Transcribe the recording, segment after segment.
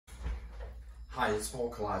Hi, it's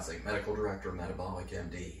Paul Kalazik, Medical Director of Metabolic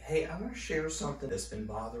MD. Hey, I want to share something that's been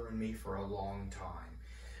bothering me for a long time.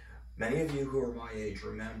 Many of you who are my age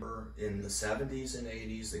remember in the 70s and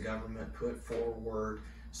 80s, the government put forward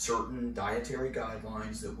certain dietary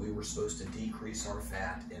guidelines that we were supposed to decrease our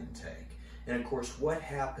fat intake. And of course, what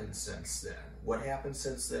happened since then? What happened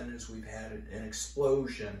since then is we've had an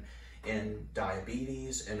explosion in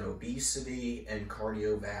diabetes and obesity and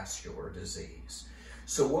cardiovascular disease.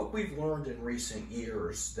 So what we've learned in recent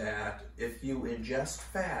years that if you ingest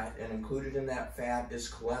fat and included in that fat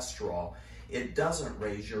is cholesterol, it doesn't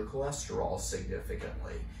raise your cholesterol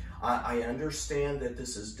significantly. I understand that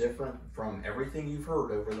this is different from everything you've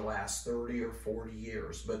heard over the last 30 or 40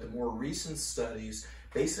 years, but the more recent studies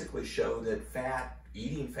basically show that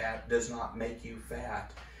eating fat does not make you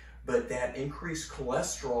fat, but that increased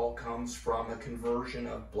cholesterol comes from a conversion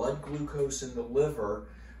of blood glucose in the liver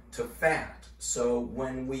to fat. So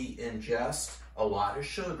when we ingest a lot of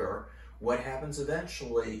sugar, what happens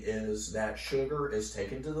eventually is that sugar is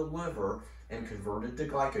taken to the liver and converted to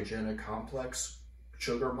glycogen, a complex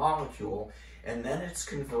sugar molecule, and then it's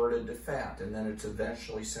converted to fat, and then it's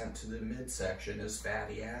eventually sent to the midsection as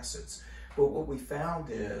fatty acids. But what we found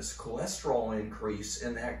is cholesterol increases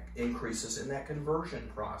in that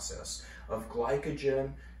conversion process of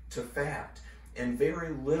glycogen to fat. And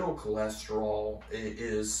very little cholesterol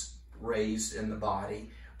is raised in the body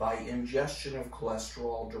by ingestion of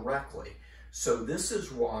cholesterol directly. So this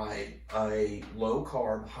is why a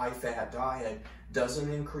low-carb, high-fat diet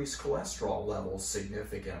doesn't increase cholesterol levels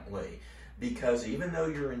significantly, because even though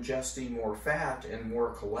you're ingesting more fat and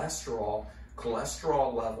more cholesterol,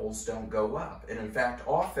 cholesterol levels don't go up. And in fact,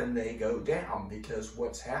 often they go down, because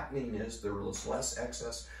what's happening is there is less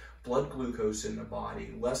excess blood glucose in the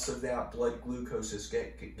body. Less of that blood glucose is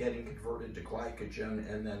getting converted to glycogen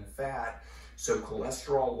and then fat, so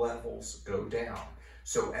cholesterol levels go down.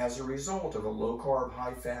 So as a result of a low-carb,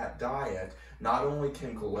 high-fat diet, not only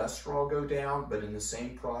can cholesterol go down, but in the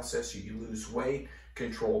same process you lose weight,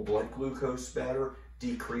 control blood glucose better,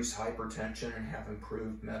 decrease hypertension, and have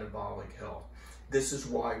improved metabolic health. This is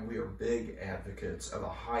why we are big advocates of a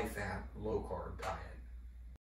high-fat, low-carb diet.